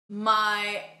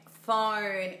My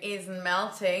phone is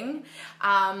melting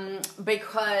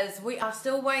because we are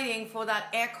still waiting for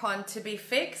that aircon to be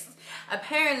fixed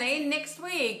apparently next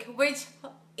week, which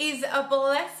is a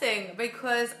blessing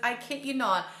because I kid you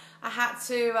not, I had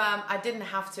to, I didn't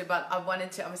have to, but I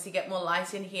wanted to obviously get more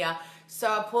light in here. So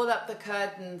I pulled up the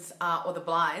curtains, or the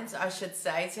blinds, I should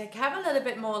say, to have a little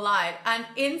bit more light, and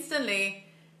instantly,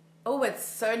 oh, it's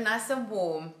so nice and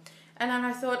warm. And then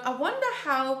I thought, I wonder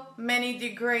how many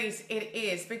degrees it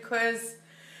is, because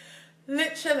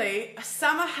literally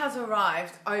summer has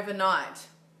arrived overnight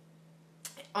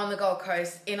on the Gold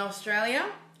Coast in Australia.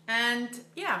 And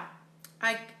yeah,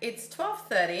 it's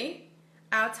 12:30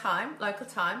 our time, local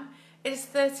time. It is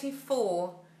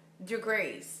 34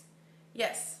 degrees.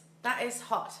 Yes, that is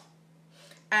hot.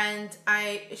 And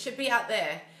I should be out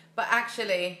there, but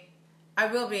actually I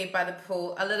will be by the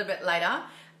pool a little bit later.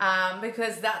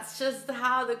 Because that's just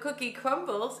how the cookie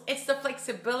crumbles. It's the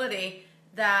flexibility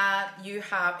that you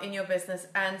have in your business.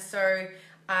 And so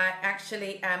I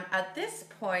actually am at this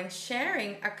point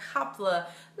sharing a couple of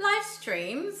live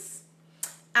streams.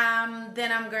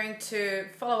 Then I'm going to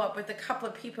follow up with a couple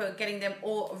of people, getting them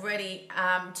all ready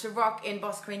to rock in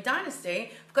Boss Queen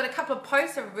Dynasty. I've got a couple of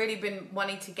posts I've really been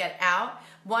wanting to get out.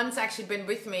 One's actually been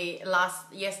with me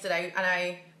yesterday, and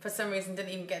I for some reason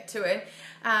didn't even get to it,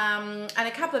 and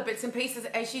a couple of bits and pieces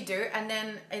as you do, and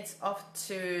then it's off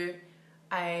to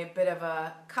a bit of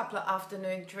a couple of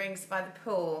afternoon drinks by the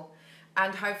pool,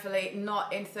 and hopefully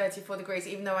not in 34 degrees,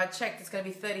 even though I checked it's going to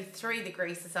be 33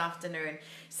 degrees this afternoon.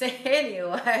 So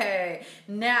anyway,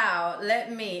 now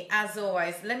as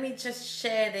always, let me just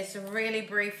share this really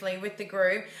briefly with the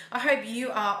group. I hope you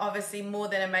are obviously more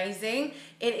than amazing.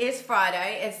 It is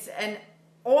Friday. It's an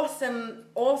awesome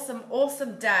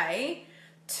day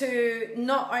to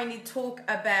not only talk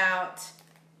about,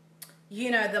 you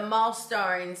know, the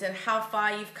milestones and how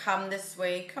far you've come this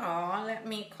week. Oh, let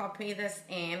me copy this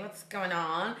in. What's going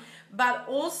on? But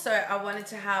also I wanted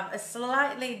to have a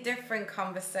slightly different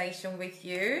conversation with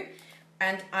you,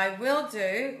 and I will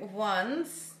do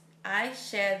once I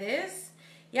share this.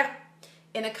 Yep,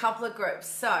 in a couple of groups.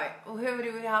 So who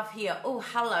do we have here? Oh,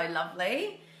 hello,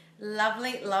 lovely.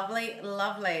 Lovely, lovely,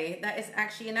 lovely. That is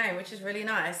actually your name, which is really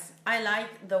nice. I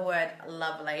like the word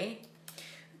lovely.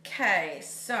 Okay,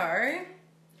 so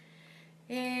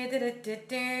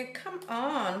come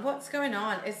on, what's going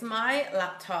on? Is my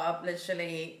laptop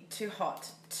literally too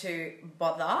hot to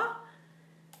bother?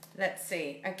 Let's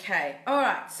see. Okay, all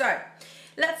right, so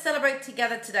let's celebrate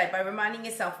together today by reminding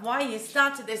yourself why you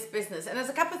started this business. And there's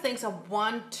a couple of things I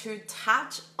want to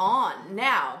touch on.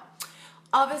 Now,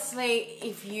 obviously,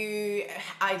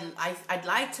 I'd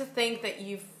like to think that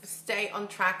you stay on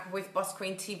track with Boss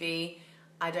Queen TV.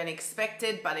 I don't expect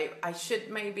it, but I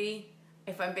should maybe,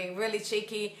 if I'm being really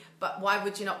cheeky. But why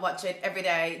would you not watch it every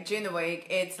day during the week?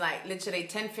 It's like literally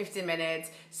 10-15 minutes,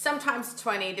 sometimes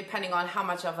 20, depending on how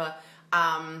much of a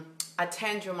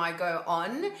tantrum I go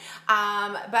on.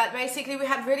 But basically we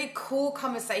had really cool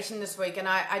conversation this week, and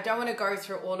I don't want to go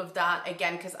through all of that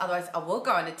again because otherwise I will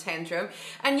go on a tantrum.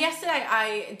 And yesterday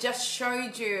I just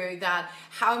showed you that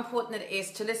how important it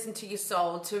is to listen to your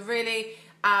soul, to really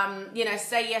you know,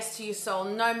 say yes to your soul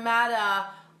no matter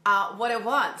what it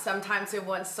wants. Sometimes it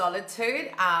wants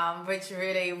solitude, which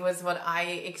really was what I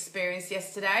experienced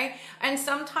yesterday. And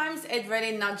sometimes it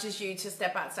really nudges you to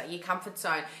step outside your comfort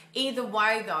zone. Either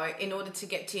way though, in order to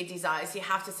get to your desires, you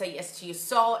have to say yes to your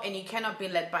soul, and you cannot be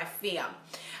led by fear.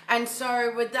 And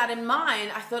so with that in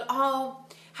mind, I thought, oh,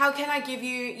 how can I give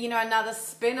you, you know, another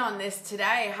spin on this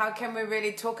today? How can we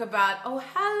really talk about, oh,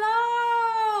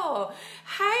 hello.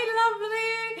 Hey,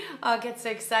 lovely. Oh, I get so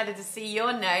excited to see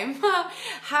your name.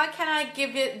 How can I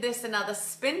give it this another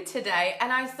spin today?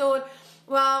 And I thought,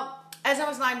 well, as I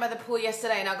was lying by the pool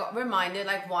yesterday, and I got reminded,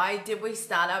 like, why did we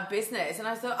start our business? And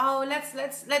I thought, oh,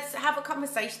 let's have a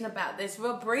conversation about this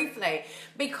real briefly,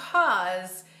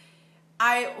 because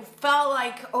I felt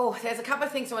like, oh, there's a couple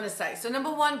of things I want to say. So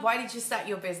number one, why did you start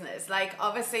your business? Like,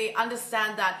 obviously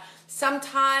understand that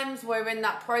sometimes we're in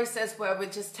that process where we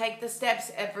just take the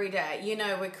steps every day. You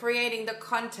know, we're creating the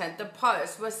content, the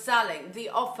posts, we're selling, the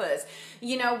offers.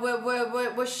 You know,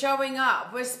 we're showing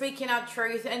up, we're speaking our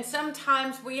truth. And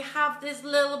sometimes we have this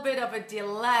little bit of a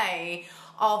delay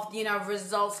of, you know,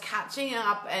 results catching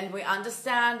up, and we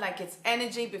understand like it's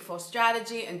energy before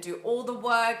strategy, and do all the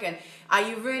work. And are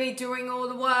you really doing all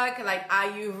the work? Like,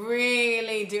 are you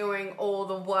really doing all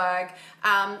the work?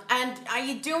 And are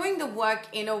you doing the work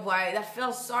in a way that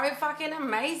feels so fucking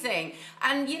amazing?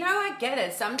 And you know, I get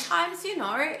it. Sometimes, you know,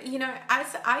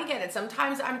 I get it.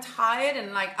 Sometimes I'm tired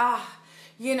and like,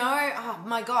 You know, oh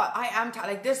my God, I am tired.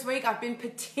 Like this week, I've been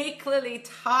particularly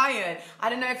tired. I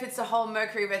don't know if it's the whole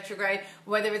Mercury retrograde,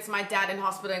 whether it's my dad in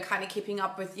hospital and kind of keeping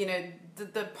up with, you know,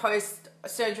 the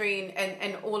post-surgery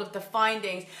and all of the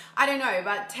findings. I don't know,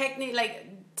 but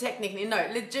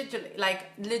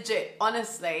legit,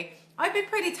 honestly, I've been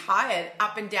pretty tired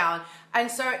up and down. And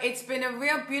so it's been a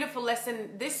real beautiful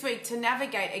lesson this week to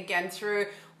navigate again through,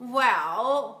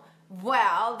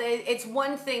 it's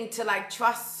one thing to like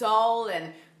trust soul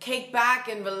and kick back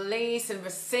and release and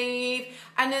receive.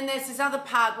 And then there's this other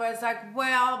part where it's like,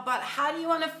 well, but how do you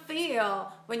want to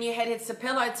feel when your head hits the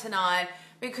pillow tonight?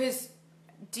 Because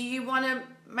do you want to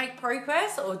make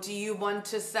progress, or do you want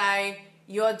to say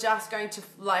you're just going to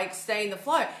like stay in the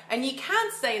flow? And you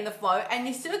can stay in the flow and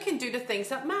you still can do the things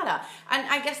that matter. And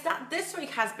I guess that this week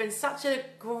has been such a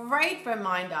great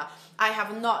reminder. I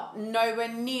have nowhere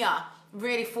near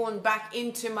really fallen back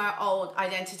into my old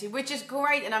identity, which is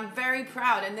great, and I'm very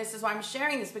proud. And this is why I'm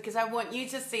sharing this, because I want you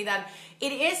to see that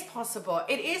it is possible.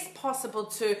 It is possible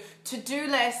to do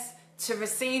less, to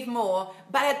receive more,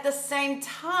 but at the same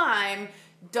time,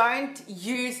 don't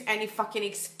use any fucking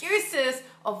excuses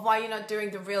of why you're not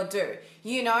doing the real do.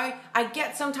 You know, I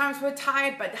get sometimes we're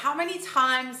tired, but how many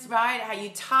times, right, are you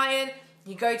tired?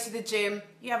 You go to the gym,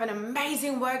 you have an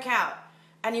amazing workout,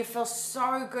 and you feel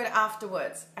so good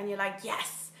afterwards. And you're like,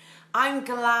 yes, I'm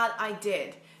glad I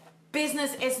did.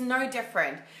 Business is no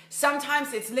different.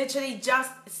 Sometimes it's literally just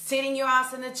sitting your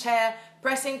ass in the chair,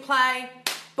 pressing play,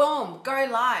 boom, go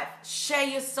live, share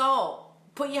your soul,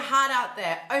 put your heart out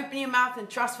there, open your mouth and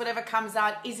trust whatever comes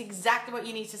out is exactly what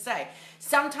you need to say.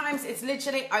 Sometimes it's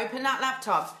literally open that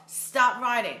laptop, start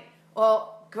writing, or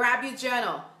grab your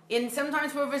journal. And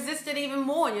sometimes we're resisted even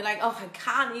more, and you're like, oh, I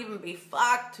can't even be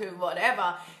fucked to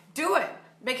whatever. Do it.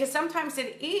 Because sometimes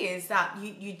it is that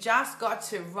you just got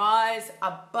to rise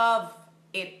above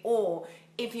it all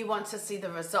if you want to see the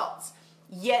results.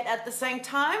 Yet at the same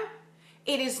time,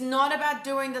 it is not about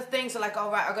doing the things like,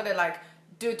 all right, I've got to like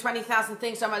do 20,000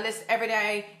 things on my list every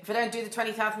day. If I don't do the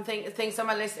 20,000 things on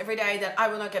my list every day, then I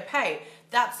will not get paid.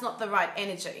 That's not the right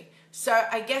energy. So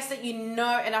I guess that you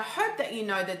know, and I hope that you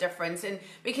know the difference, and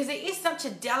because it is such a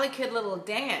delicate little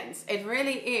dance, it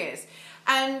really is.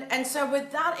 And so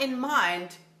with that in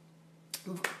mind,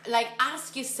 like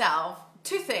ask yourself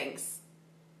two things,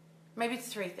 maybe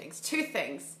three things, two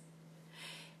things.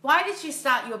 Why did you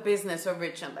start your business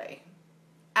originally?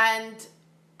 And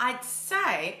I'd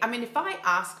say, I mean, if I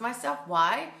ask myself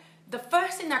why, the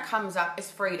first thing that comes up is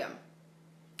freedom.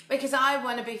 Because I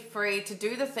want to be free to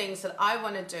do the things that I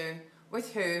want to do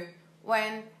with who,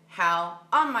 when, how,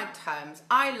 on my terms.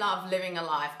 I love living a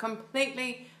life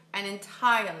completely and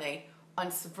entirely on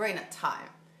Sabrina time.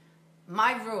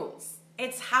 My rules.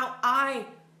 It's how I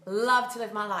love to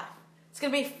live my life. It's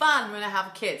going to be fun when I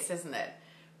have kids, isn't it?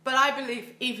 But I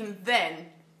believe even then,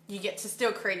 you get to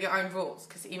still create your own rules,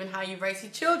 because even how you raise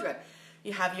your children,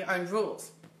 you have your own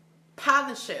rules.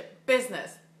 Partnership,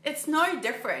 business, it's no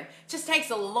different. It just takes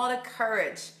a lot of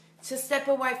courage to step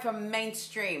away from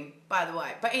mainstream, by the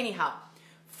way. But anyhow,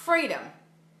 freedom.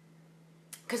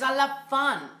 Because I love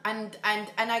fun, and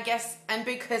I guess, and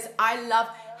because I love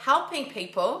helping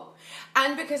people,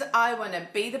 and because I want to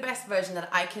be the best version that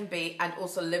I can be and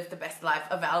also live the best life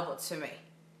available to me.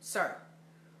 So,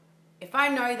 if I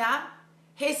know that,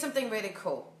 here's something really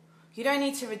cool. You don't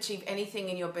need to achieve anything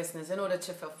in your business in order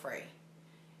to feel free,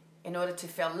 in order to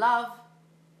feel love,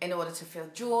 in order to feel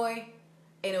joy,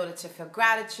 in order to feel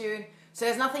gratitude. So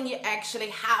there's nothing you actually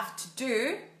have to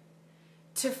do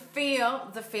to feel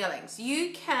the feelings.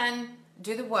 You can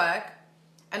do the work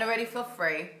and already feel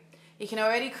free. You can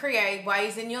already create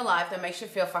ways in your life that makes you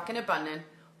feel fucking abundant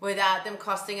without them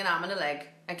costing an arm and a leg,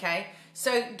 okay?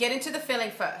 So get into the feeling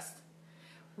first.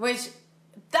 Which,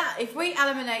 that, if we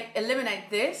eliminate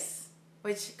this,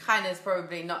 which kind of is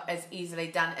probably not as easily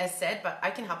done as said, but I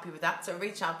can help you with that. So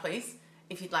reach out, please,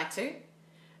 if you'd like to,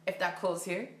 if that calls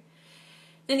you.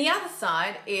 Then the other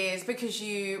side is because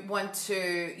you want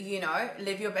to, you know,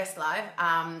 live your best life,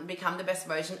 become the best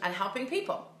version, and helping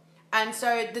people. And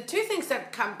so the two things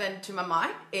that come then to my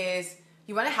mind is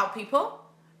you want to help people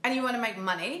and you want to make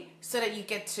money so that you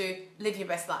get to live your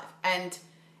best life. And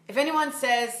if anyone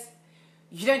says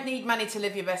you don't need money to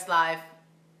live your best life,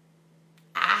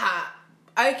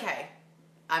 okay,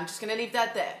 I'm just going to leave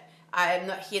that there. I am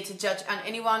not here to judge on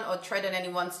anyone or tread on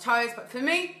anyone's toes, but for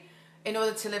me, in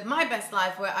order to live my best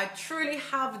life where I truly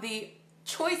have the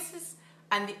choices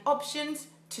and the options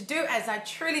to do as I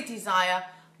truly desire,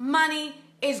 money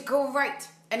is great.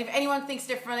 And if anyone thinks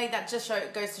differently, that just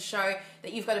goes to show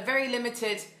that you've got a very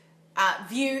limited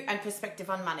view and perspective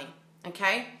on money,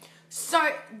 okay?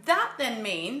 So that then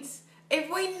means, If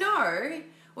we know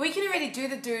we can already do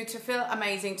the do to feel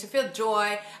amazing, to feel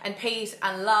joy and peace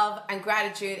and love and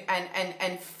gratitude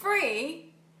and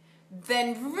free,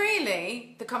 then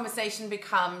really the conversation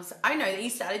becomes, I know that you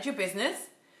started your business,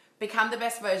 become the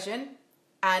best version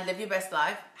and live your best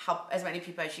life, help as many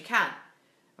people as you can,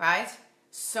 right?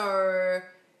 So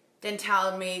then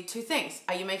tell me two things.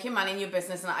 Are you making money in your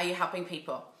business and are you helping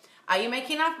people? Are you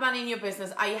making enough money in your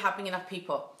business? Are you helping enough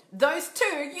people? Those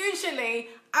two usually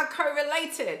are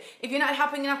correlated. If you're not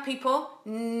helping enough people,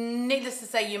 needless to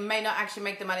say, you may not actually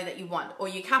make the money that you want. Or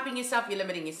you're capping yourself, you're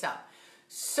limiting yourself.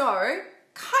 So,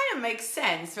 kind of makes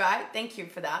sense, right? Thank you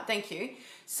for that. Thank you.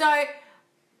 So,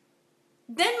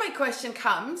 then my question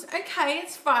comes, okay,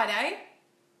 it's Friday.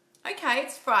 Okay,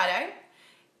 it's Friday.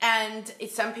 And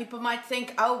some people might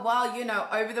think, oh, well, you know,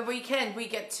 over the weekend we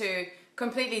get to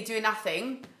completely do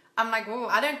nothing. I'm like, oh,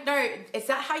 I don't know. Is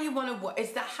that how you want to work?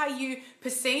 Is that how you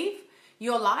perceive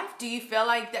your life? Do you feel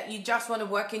like that you just want to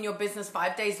work in your business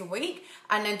 5 days a week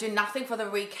and then do nothing for the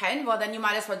weekend? Well, then you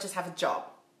might as well just have a job.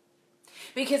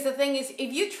 Because the thing is,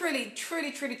 if you truly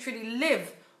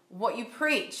live what you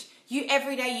preach, you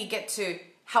every day you get to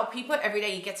help people, every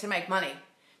day you get to make money.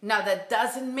 Now, that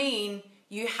doesn't mean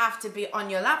you have to be on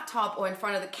your laptop or in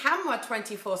front of the camera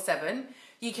 24/7.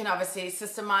 You can obviously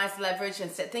systemize, leverage,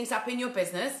 and set things up in your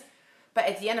business. But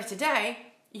at the end of the day,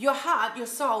 your heart, your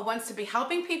soul wants to be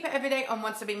helping people every day and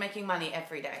wants to be making money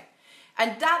every day.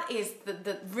 And that is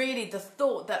really the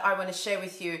thought that I want to share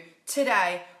with you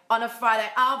today on a Friday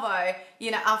Arvo,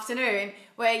 afternoon,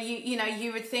 where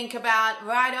you would think about,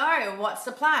 righto, what's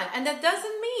the plan? And that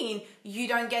doesn't mean you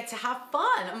don't get to have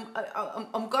fun.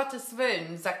 Gottes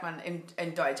Willen, sagt man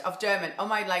in Deutsch, auf German. Oh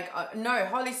my, no,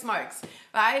 holy smokes,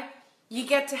 right? You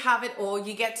get to have it all,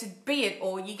 you get to be it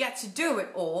all, you get to do it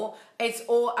all. It's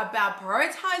all about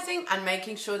prioritizing and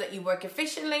making sure that you work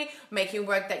efficiently, making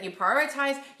work that you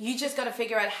prioritize. You just got to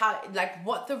figure out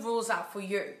what the rules are for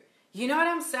you. You know what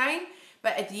I'm saying?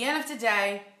 But at the end of the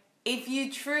day, if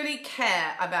you truly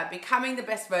care about becoming the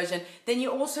best version, then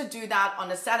you also do that on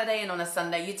a Saturday and on a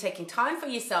Sunday. You're taking time for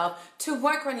yourself to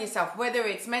work on yourself, whether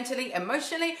it's mentally,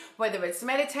 emotionally, whether it's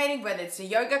meditating, whether it's a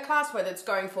yoga class, whether it's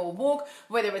going for a walk,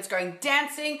 whether it's going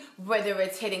dancing, whether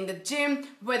it's hitting the gym,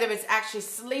 whether it's actually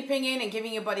sleeping in and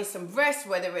giving your body some rest,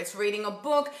 whether it's reading a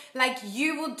book.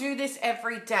 You will do this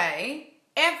every day,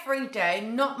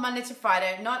 not Monday to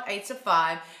Friday, not 8 to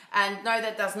 5. And no,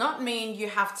 that does not mean you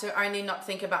have to only not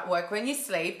think about work when you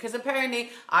sleep, because apparently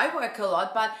I work a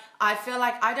lot, but I feel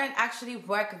like I don't actually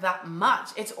work that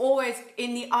much. It's always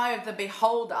in the eye of the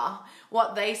beholder,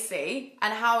 what they see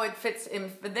and how it fits in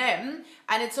for them.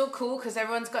 And it's all cool because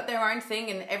everyone's got their own thing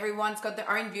and everyone's got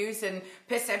their own views and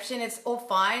perception. It's all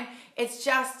fine. It's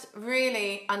just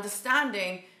really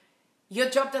understanding your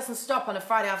job doesn't stop on a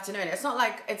Friday afternoon.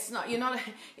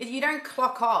 You don't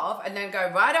clock off and then go,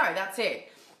 righto, that's it.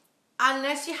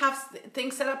 Unless you have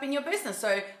things set up in your business.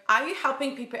 So are you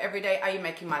helping people every day? Are you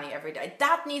making money every day?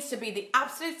 That needs to be the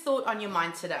absolute thought on your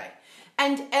mind today.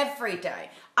 And every day.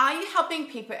 Are you helping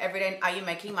people every day? And are you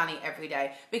making money every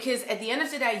day? Because at the end of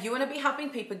the day, you want to be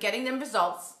helping people, getting them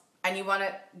results, and you want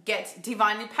to get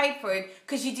divinely paid for it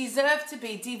because you deserve to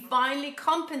be divinely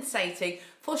compensating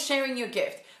for sharing your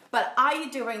gift. But are you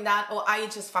doing that, or are you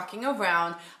just fucking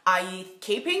around? Are you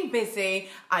keeping busy?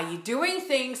 Are you doing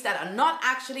things that are not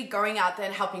actually going out there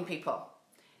and helping people?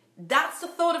 That's the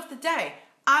thought of the day.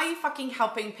 Are you fucking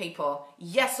helping people?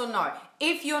 Yes or no?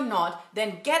 If you're not,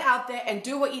 then get out there and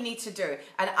do what you need to do.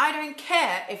 And I don't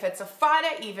care if it's a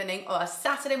Friday evening or a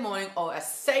Saturday morning or a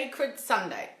sacred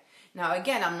Sunday. Now,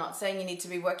 again, I'm not saying you need to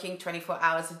be working 24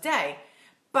 hours a day,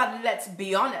 but let's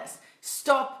be honest.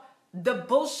 Stop the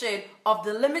bullshit of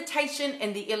the limitation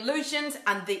and the illusions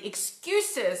and the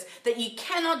excuses that you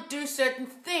cannot do certain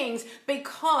things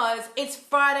because it's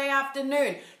Friday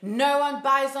afternoon. No one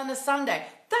buys on a Sunday.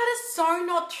 That is so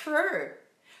not true.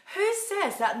 Who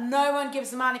says that no one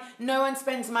gives money, no one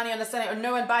spends money on a Sunday, or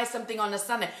no one buys something on a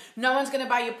Sunday? No one's going to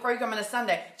buy your program on a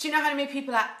Sunday. Do you know how many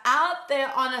people are out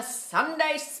there on a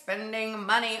Sunday spending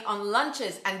money on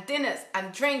lunches and dinners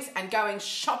and drinks and going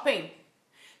shopping?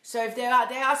 So if they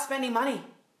are spending money.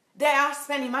 They are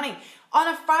spending money. On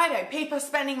a Friday, people are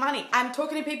spending money. I'm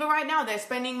talking to people right now, they're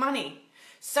spending money.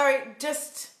 So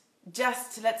just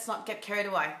let's not get carried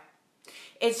away.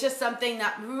 It's just something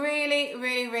that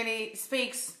really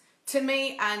speaks to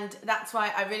me, and that's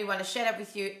why I really want to share that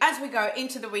with you as we go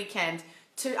into the weekend,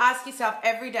 to ask yourself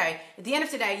every day, at the end of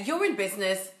the day, you're in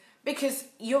business because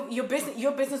your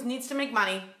business needs to make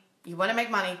money. You want to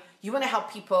make money. You want to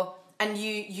help people. And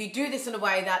you do this in a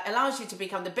way that allows you to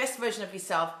become the best version of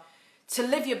yourself, to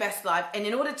live your best life. And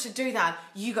in order to do that,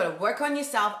 you got to work on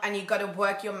yourself and you got to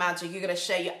work your magic. You got to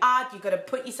share your art. You got to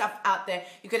put yourself out there.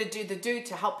 You got to do the do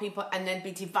to help people and then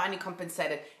be divinely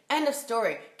compensated. End of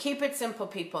story. Keep it simple,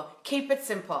 people. Keep it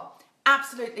simple.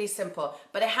 Absolutely simple.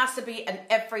 But it has to be an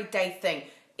everyday thing.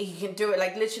 You can do it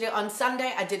like literally on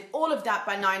Sunday. I did all of that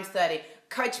by 9:30.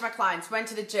 Coached my clients, went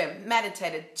to the gym,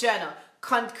 meditated, journal,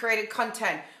 created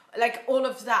content, like all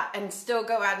of that, and still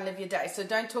go out and live your day. So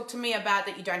don't talk to me about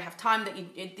that you don't have time,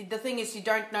 the thing is you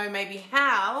don't know maybe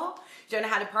how, you don't know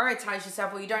how to prioritize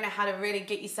yourself, or you don't know how to really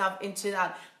get yourself into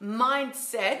that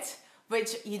mindset,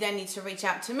 which you then need to reach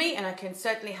out to me and I can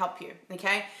certainly help you,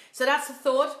 okay? So that's the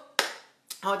thought.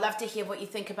 I would love to hear what you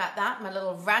think about that. My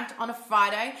little rant on a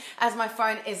Friday, as my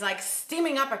phone is like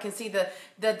steaming up. I can see the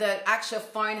actual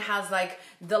phone has like,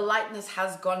 the lightness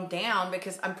has gone down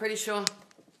because I'm pretty sure,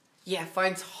 yeah,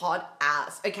 phone's hot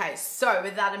as. Okay, so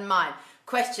with that in mind,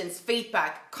 questions,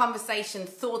 feedback, conversation,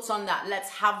 thoughts on that, let's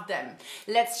have them.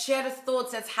 Let's share the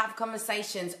thoughts, let's have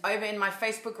conversations over in my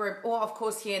Facebook group or of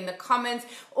course here in the comments.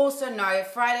 Also know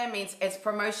Friday means it's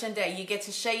promotion day. You get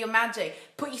to share your magic,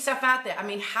 put yourself out there. I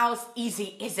mean, how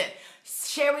easy is it?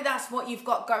 Share with us what you've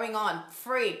got going on,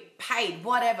 free, paid,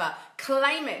 whatever.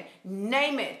 Claim it,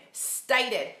 name it,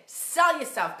 state it, sell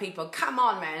yourself, people. Come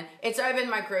on, man. It's over in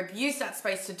my group. Use that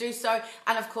space to do so.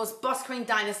 And of course, Boss Queen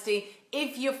Dynasty,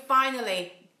 if you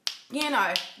finally, you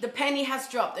know, the penny has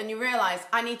dropped and you realize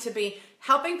I need to be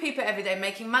helping people every day,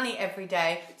 making money every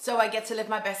day, so I get to live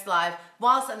my best life,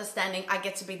 whilst understanding I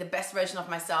get to be the best version of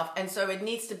myself. And so it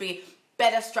needs to be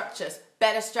better structures,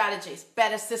 better strategies,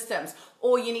 better systems,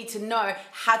 or you need to know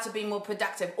how to be more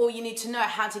productive, or you need to know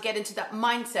how to get into that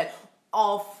mindset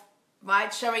of,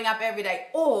 right, showing up every day,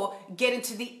 or get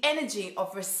into the energy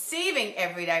of receiving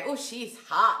every day. Oh, she's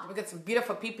hot. We've got some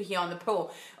beautiful people here on the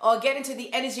pool. Or get into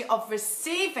the energy of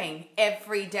receiving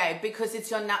every day because it's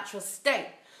your natural state.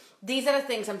 These are the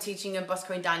things I'm teaching you in Boss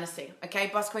Queen Dynasty, okay?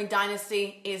 Boss Queen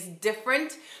Dynasty is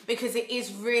different because it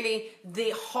is really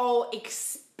the whole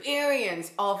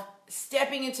experience of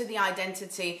stepping into the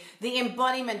identity, the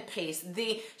embodiment piece,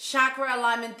 the chakra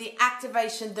alignment, the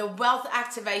activation, the wealth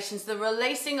activations, the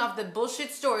releasing of the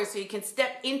bullshit stories so you can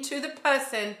step into the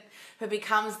person who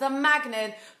becomes the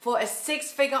magnet for a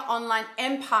six-figure online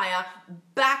empire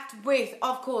backed with,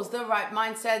 of course, the right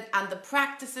mindset and the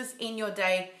practices in your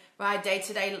day, right,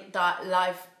 day-to-day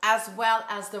life, as well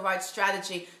as the right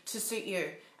strategy to suit you.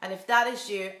 And if that is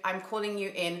you, I'm calling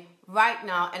you in right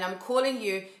now, and I'm calling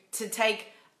you to take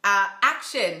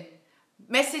action.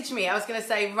 Message me. I was going to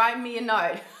say, write me a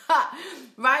note.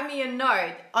 Write me a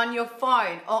note on your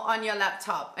phone or on your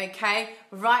laptop, okay?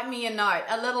 Write me a note,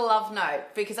 a little love note,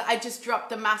 because I just dropped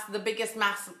the biggest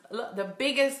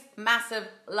massive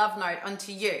love note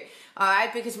onto you, all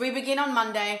right? Because we begin on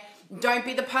Monday. Don't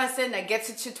be the person that gets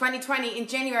it to 2020 in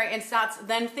January and starts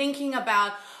then thinking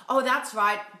about, oh, that's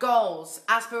right, goals,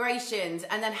 aspirations,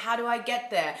 and then how do I get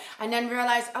there? And then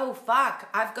realize, oh, fuck,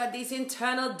 I've got these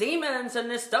internal demons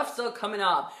and this stuff's still coming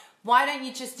up. Why don't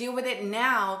you just deal with it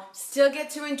now, still get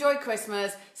to enjoy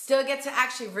Christmas, still get to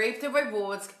actually reap the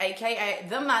rewards, aka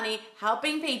the money,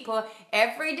 helping people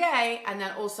every day, and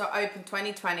then also open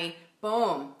 2020.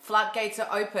 Boom, floodgates are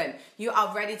open. You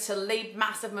are ready to leap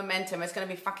massive momentum. It's going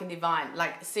to be fucking divine.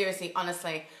 Like, seriously,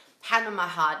 honestly, hand on my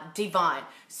heart, divine.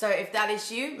 So if that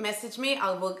is you, message me.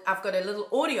 I've got a little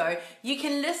audio you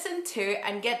can listen to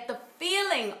and get the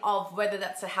feeling of whether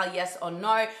that's a hell yes or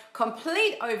no,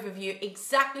 complete overview,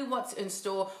 exactly what's in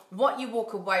store, what you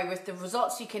walk away with, the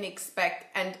results you can expect,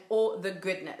 and all the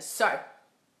goodness. So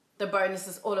the bonus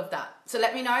is all of that. So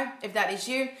let me know if that is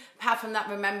you. Apart from that,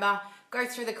 remember, go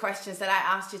through the questions that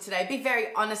I asked you today. Be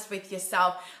very honest with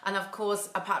yourself. And of course,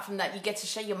 apart from that, you get to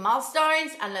share your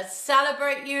milestones and let's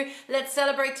celebrate you. Let's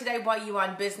celebrate today while you are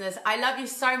in business. I love you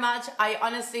so much. I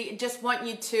honestly just want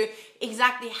you to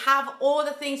exactly have all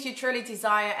the things you truly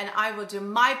desire, and I will do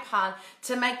my part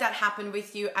to make that happen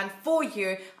with you and for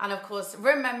you. And of course,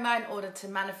 remember, in order to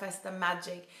manifest the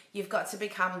magic, you've got to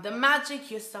become the magic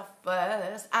yourself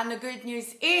first. And the good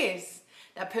news is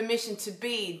that permission to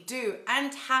be, do,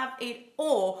 and have it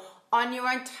all on your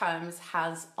own terms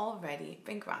has already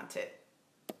been granted.